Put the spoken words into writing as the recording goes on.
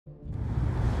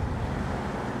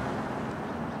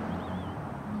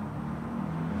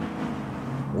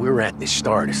we're at the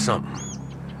start of something.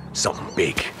 Something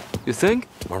big. You think?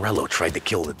 Morello tried to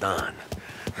kill the Don.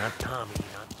 Not Tommy,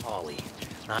 not Paulie,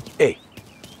 not... Hey,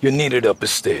 you're needed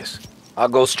upstairs. I'll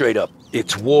go straight up.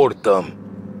 It's war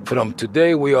time. From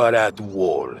today, we are at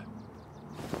war.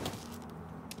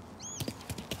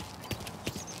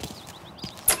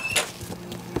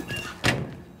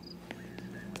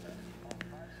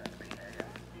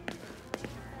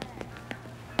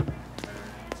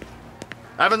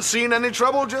 Haven't seen any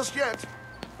trouble just yet.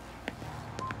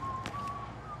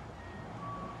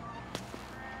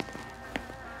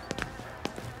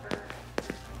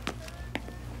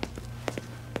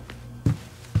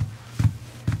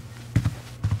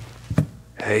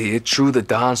 Hey, it true the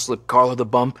Don slipped Carlo the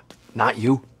bump? Not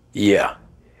you? Yeah.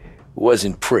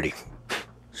 Wasn't pretty.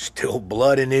 Still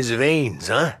blood in his veins,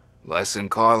 huh? Less than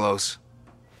Carlos.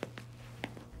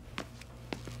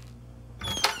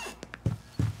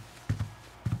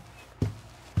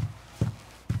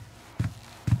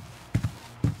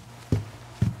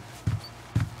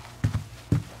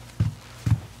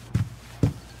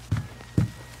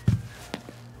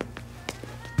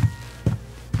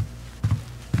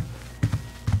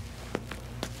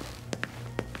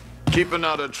 Keeping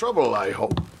out of trouble, I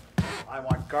hope. I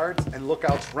want guards and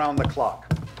lookouts round the clock.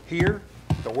 Here,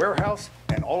 the warehouse,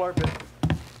 and all our business.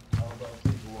 How about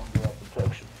people under our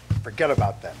protection? Forget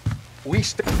about them. We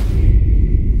stay.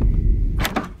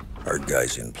 Our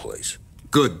guy's in place.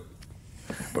 Good.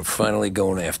 We're finally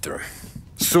going after him.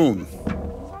 Soon.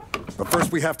 But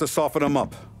first we have to soften him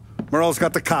up. Morello's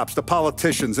got the cops, the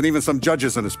politicians, and even some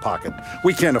judges in his pocket.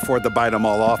 We can't afford to bite them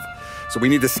all off, so we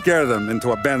need to scare them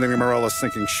into abandoning Morello's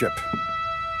sinking ship.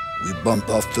 We bump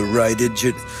off the right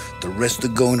idiot, the rest are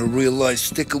going to realize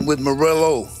sticking with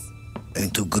Morello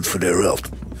ain't too good for their health.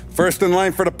 First in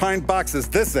line for the pine box is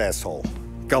this asshole,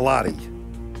 Galati.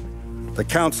 The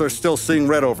counselor's still seeing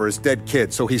red over his dead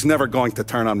kid, so he's never going to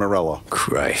turn on Morello.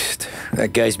 Christ.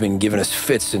 That guy's been giving us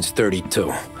fits since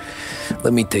 32.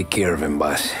 Let me take care of him,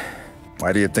 boss.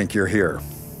 Why do you think you're here?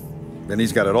 Then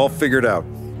he's got it all figured out.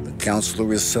 The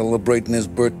counselor is celebrating his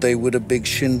birthday with a big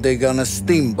shindig on a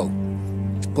steamboat.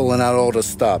 He's pulling out all the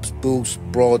stops, booze,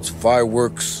 broads,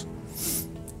 fireworks.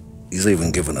 He's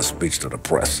even giving a speech to the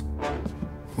press.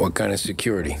 What kind of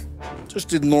security? Just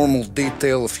did normal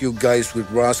detail, a few guys with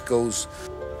Roscoe's.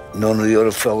 None of the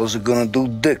other fellas are gonna do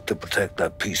dick to protect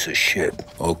that piece of shit.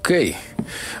 Okay.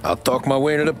 I'll talk my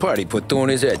way into the party, put two in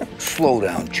his head. Slow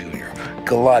down, Junior.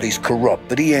 Galati's corrupt,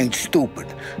 but he ain't stupid.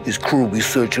 His crew be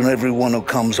searching everyone who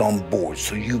comes on board,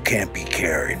 so you can't be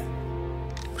carried.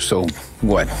 So,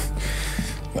 what?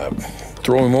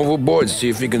 Throw him overboard, see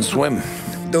if he can swim.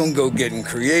 Don't go getting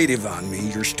creative on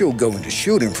me. You're still going to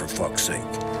shoot him, for fuck's sake.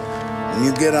 When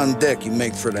you get on deck, you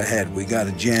make for the head. We got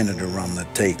a janitor on the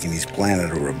take, and he's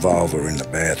planted a revolver in the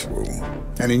bathroom.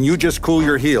 And then you just cool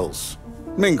your heels.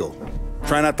 Mingle.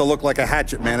 Try not to look like a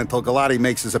hatchet man until Galati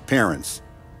makes his appearance.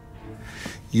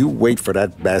 You wait for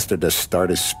that bastard to start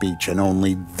his speech, and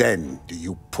only then do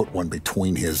you put one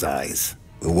between his eyes.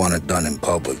 We want it done in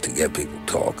public to get people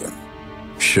talking.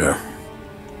 Sure.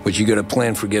 But you got a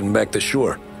plan for getting back to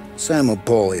shore? Sam and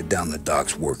Paulie are down the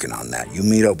docks working on that. You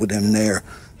meet up with them there,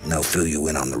 and they'll fill you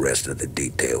in on the rest of the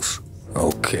details.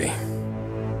 Okay.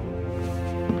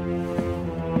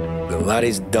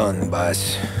 Galati's done,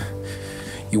 boss.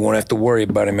 You won't have to worry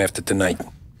about him after tonight.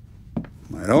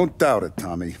 I don't doubt it,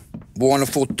 Tommy. Buona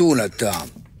fortuna, Tom.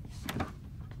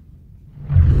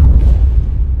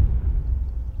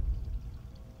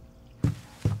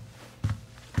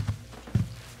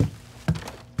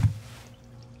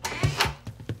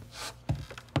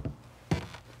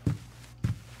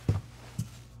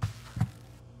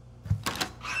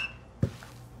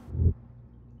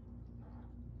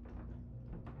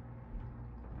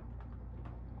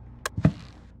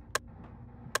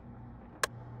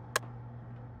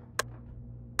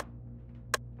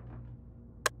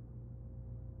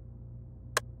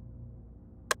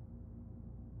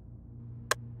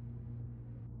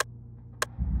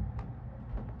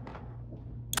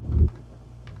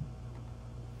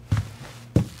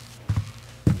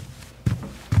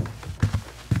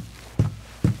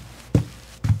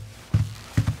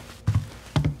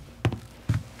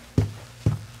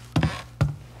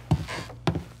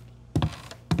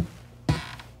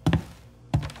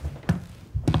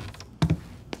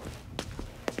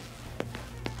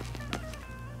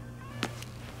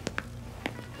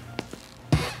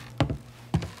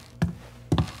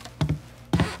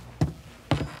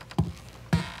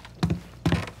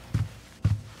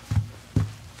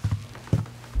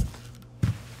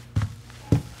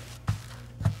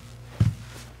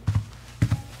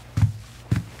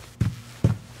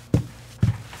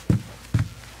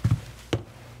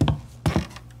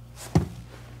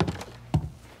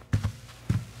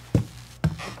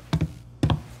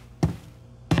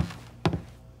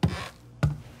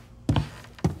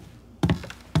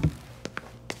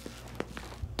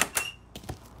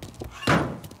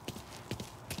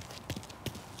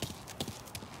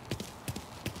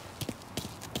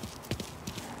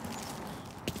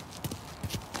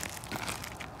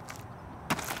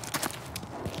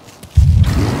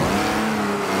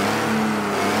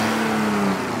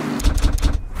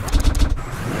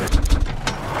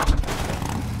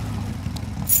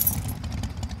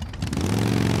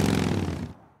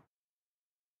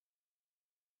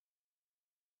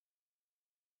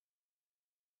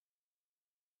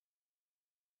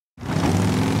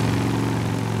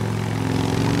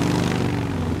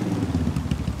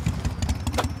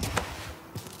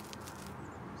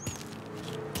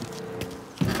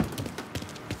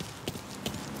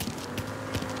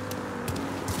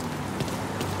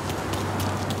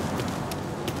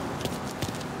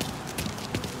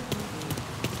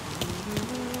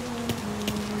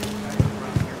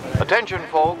 Attention,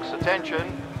 folks,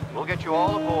 attention. We'll get you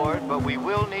all aboard, but we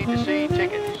will need to see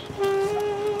tickets.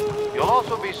 You'll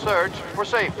also be searched for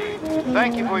safety.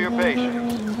 Thank you for your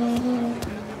patience.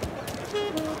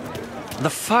 The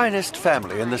finest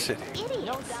family in the city.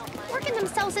 Idiots. Working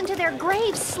themselves into their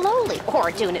graves slowly, or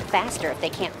doing it faster if they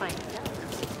can't find it.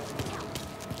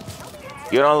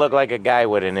 You don't look like a guy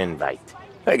with an invite.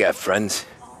 I got friends,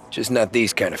 just not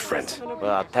these kind of friends.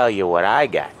 Well, I'll tell you what I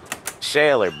got.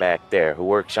 Sailor back there who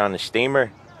works on the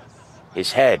steamer.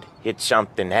 His head hit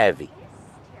something heavy.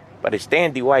 But his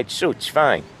dandy white suit's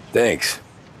fine. Thanks.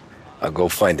 I'll go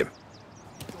find him.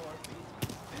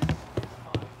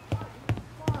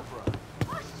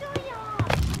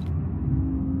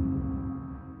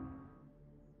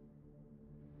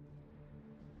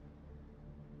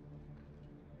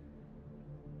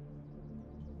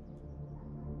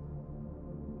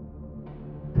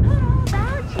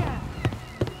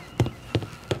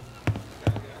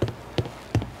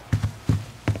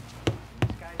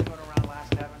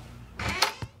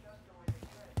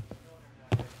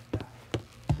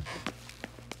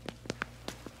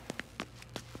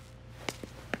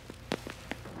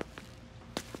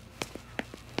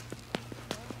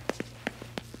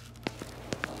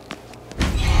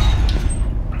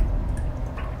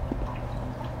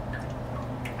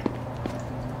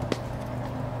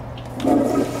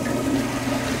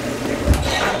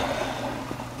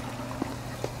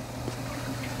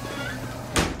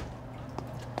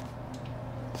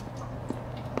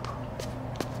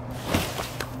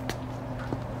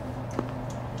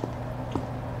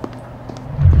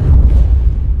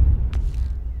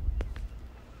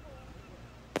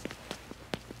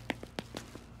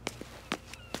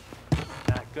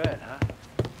 Good, huh?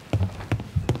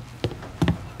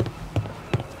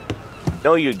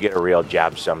 Know you'd get a real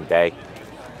job someday.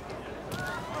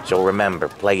 So remember,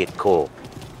 play it cool.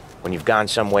 When you've gone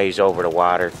some ways over the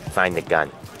water, find the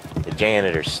gun. The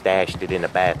janitor stashed it in the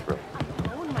bathroom.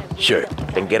 Sure.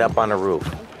 Then get up on the roof.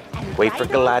 Wait for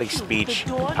Galati's speech,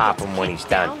 pop him when he's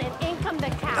done.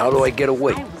 How do I get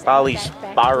away? Polly's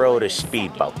borrowed a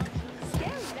speedboat.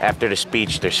 After the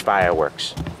speech, there's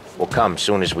fireworks. We'll come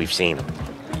soon as we've seen them.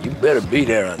 You better be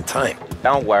there on time.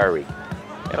 Don't worry.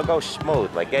 It'll go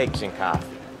smooth like eggs and coffee.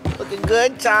 Looking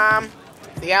good, Tom.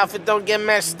 If the outfit don't get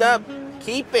messed up,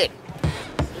 keep it.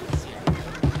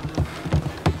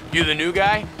 You the new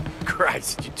guy?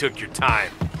 Christ, you took your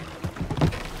time.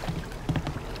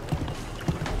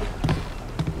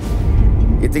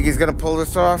 You think he's gonna pull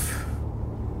this off?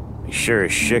 He's sure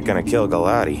as shit gonna kill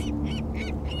Galati.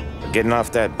 Getting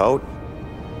off that boat?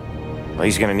 Well,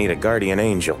 he's gonna need a guardian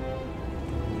angel.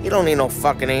 You don't need no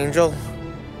fucking angel.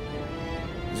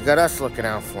 He's got us looking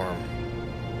out for him.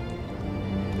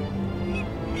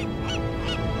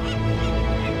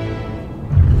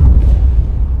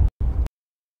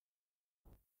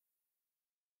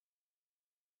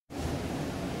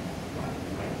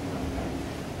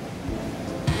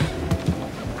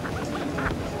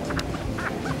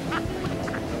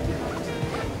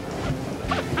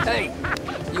 Hey,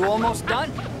 you almost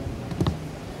done?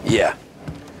 Yeah.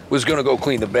 Was gonna go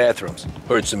clean the bathrooms.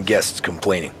 Heard some guests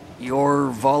complaining. You're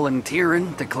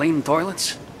volunteering to clean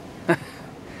toilets?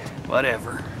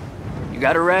 Whatever. You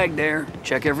got a rag there.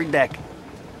 Check every deck.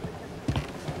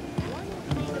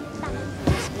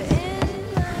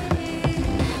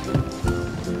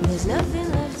 There's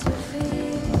nothing left to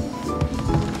fear.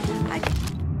 I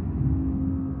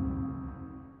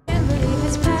can't believe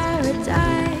it's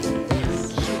paradise.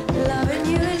 Loving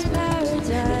you is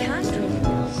paradise.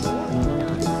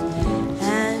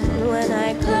 And when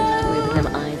I close Them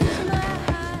eyes.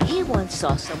 He once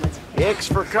saw someone's X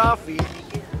for coffee.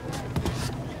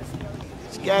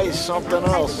 This guy is something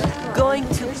else. going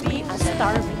to be a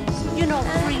starving. You know,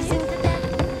 freezing to death.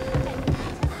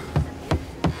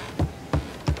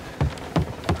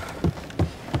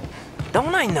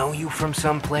 Don't I know you from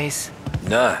someplace?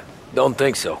 Nah, don't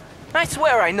think so. I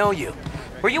swear I know you.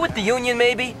 Were you with the Union,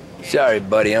 maybe? Sorry,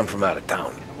 buddy, I'm from out of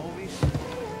town.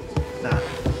 Nah,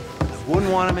 I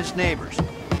wouldn't want him as neighbors.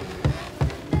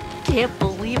 Can't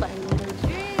believe I...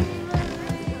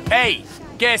 Hey,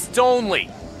 guests only.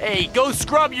 Hey, go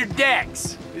scrub your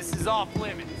decks. This is off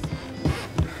limits.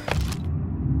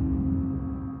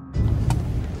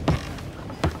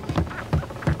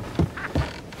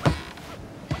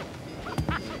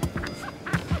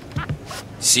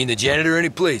 Seen the janitor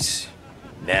anyplace?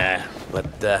 Nah, but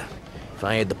if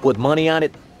I had to put money on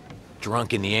it,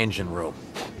 drunk in the engine room.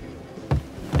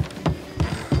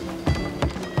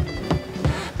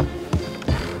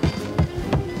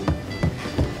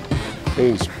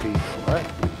 These people, right?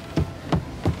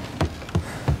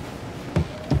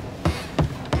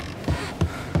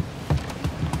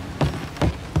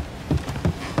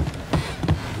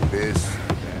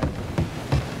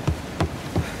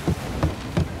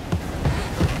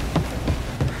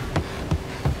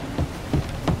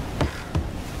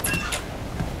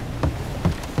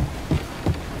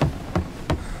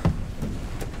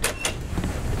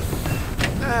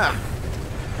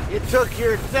 took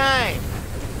your time.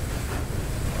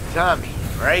 Tommy,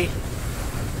 right?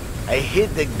 I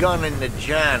hid the gun in the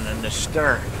john in the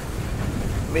stern.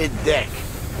 Mid-deck.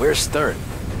 Where's stern?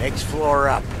 Next floor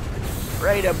up.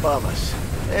 Right above us.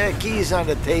 Key's on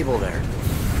the table there.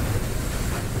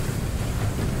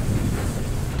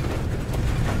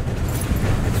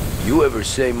 You ever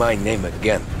say my name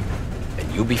again, and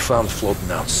you'll be found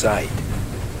floating outside.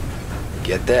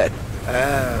 Get that?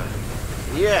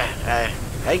 Yeah,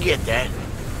 I get that.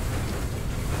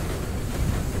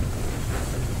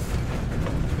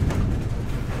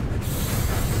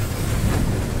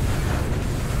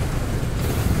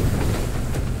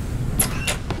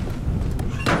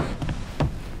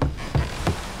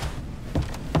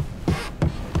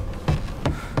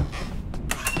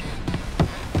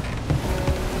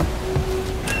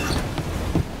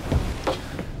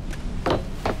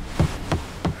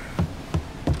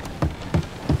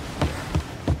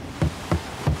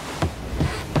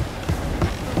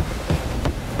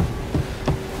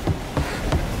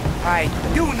 I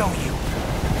do know you.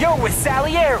 You're with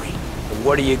Salieri.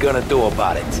 What are you gonna do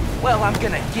about it? Well, I'm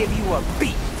gonna give you a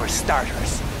beat for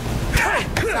starters.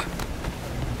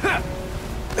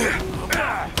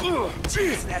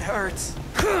 Jeez, that hurts.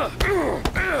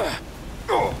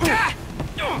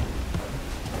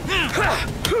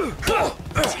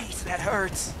 Jeez, that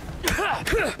hurts.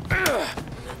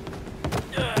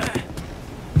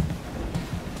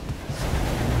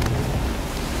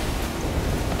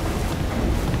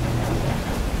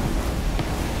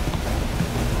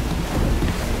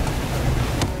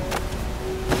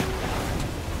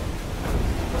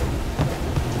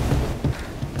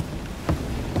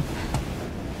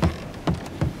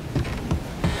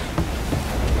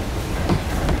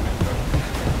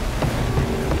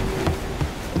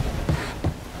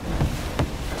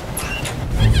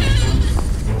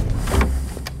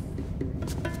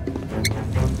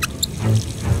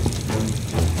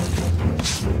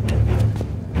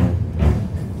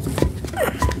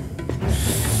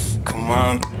 Come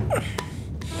on.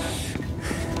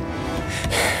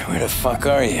 Where the fuck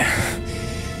are you?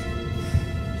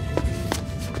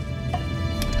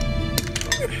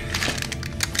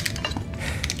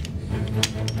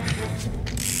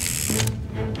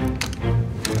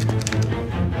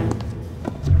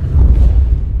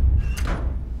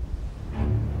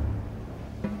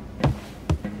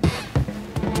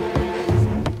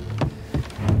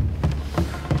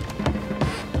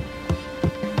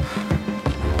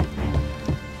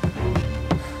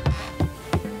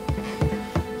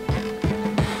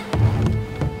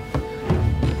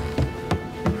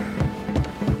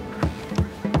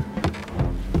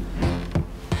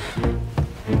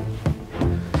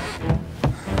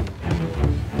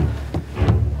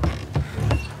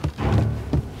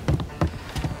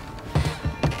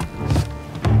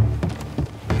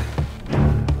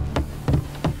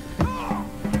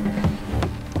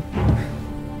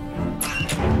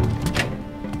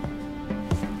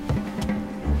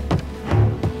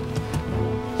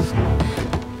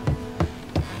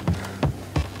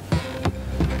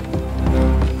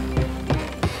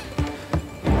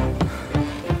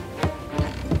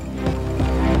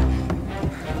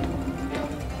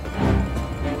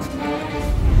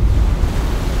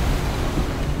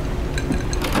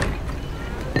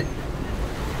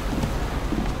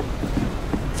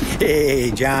 Hey,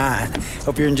 John.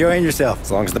 Hope you're enjoying yourself.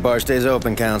 As long as the bar stays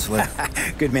open, counselor.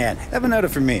 Good man. Have a note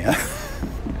for me, huh?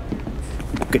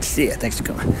 Good to see you. Thanks for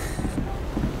coming.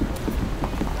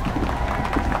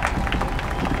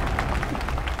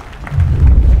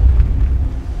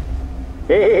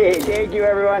 Hey, thank you,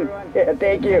 everyone. Yeah,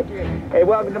 thank you. Hey,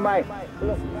 welcome to my...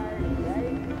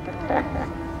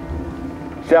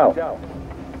 So,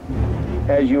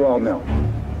 as you all know,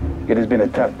 it has been a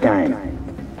tough time.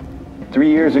 3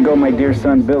 years ago, my dear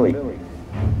son, Billy,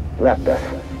 left us.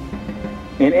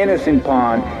 An innocent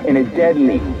pawn in a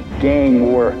deadly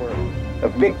gang war. A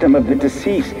victim of the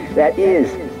deceased that is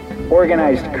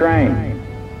organized crime.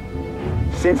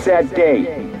 Since that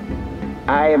day,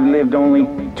 I have lived only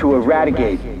to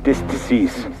eradicate this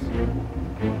disease.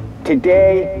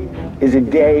 Today is a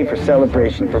day for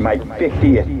celebration for my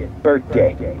 50th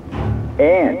birthday.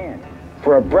 And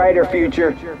for a brighter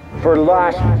future for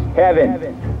lost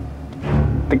heaven.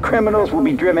 The criminals will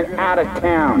be driven out of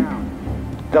town.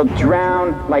 They'll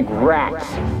drown like rats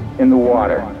in the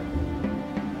water.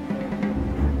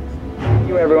 Thank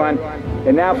you, everyone.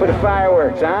 And now for the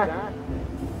fireworks, huh?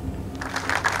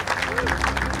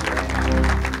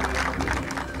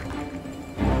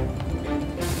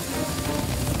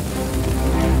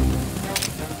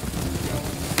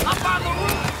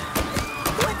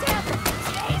 What's happened?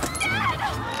 He's dead!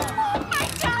 Oh my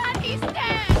God,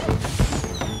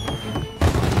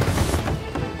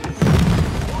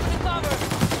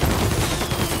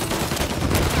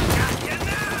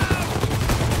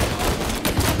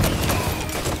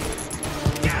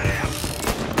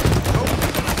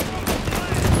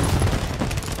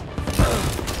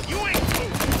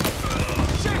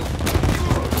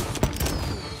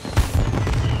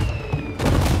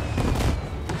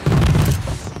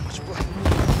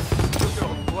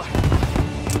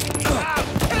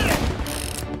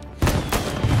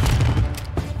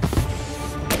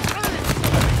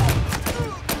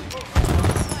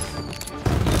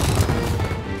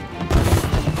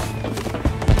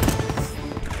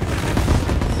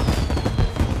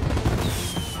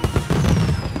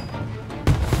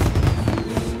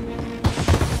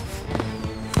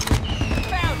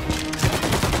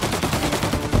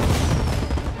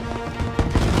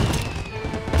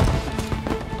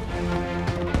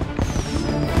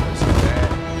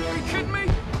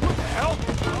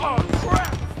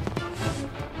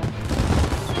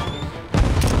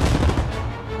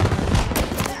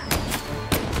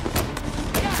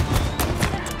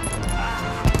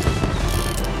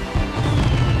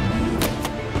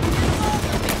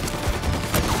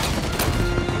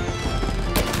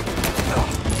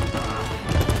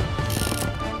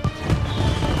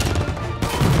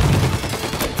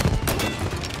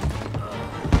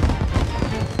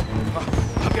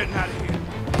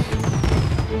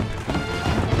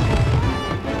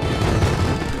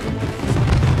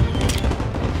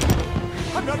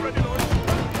 Gun ready, Lord.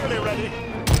 Nearly ready.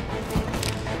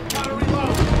 Gotta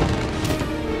reload.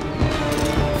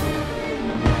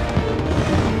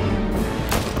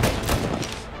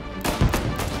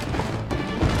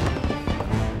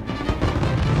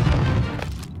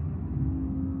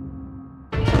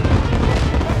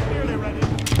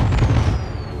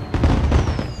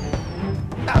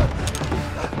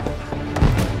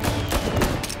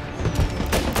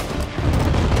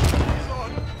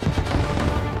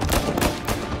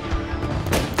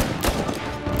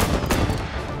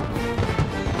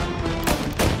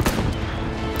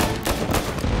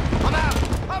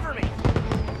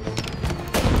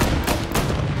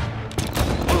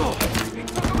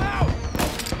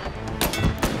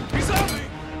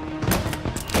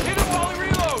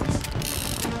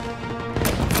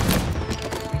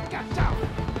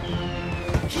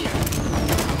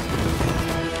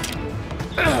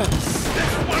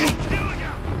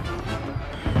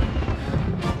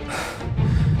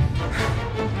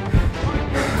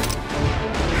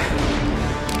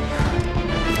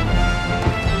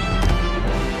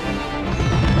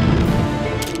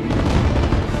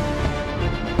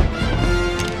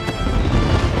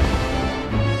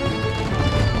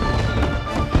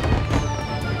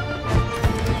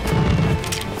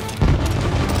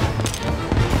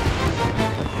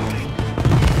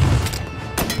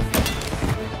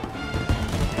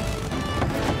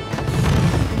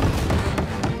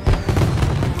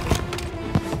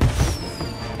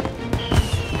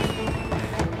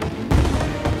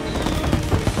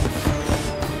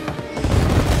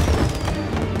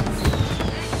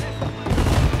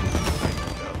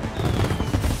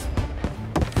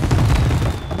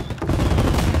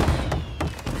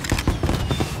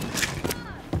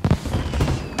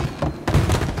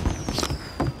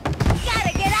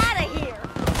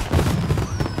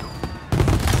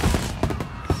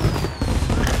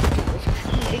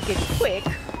 Quick.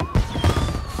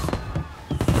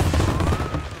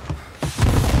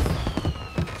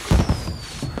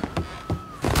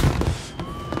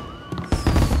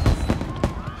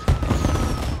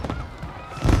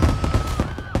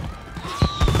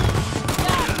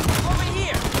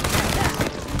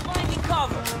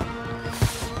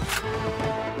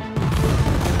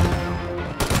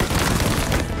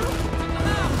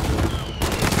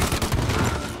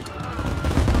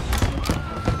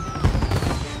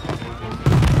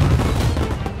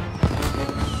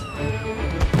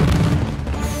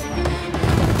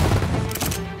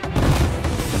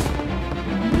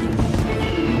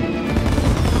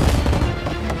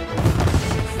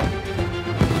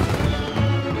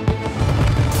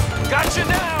 Gotcha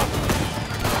now!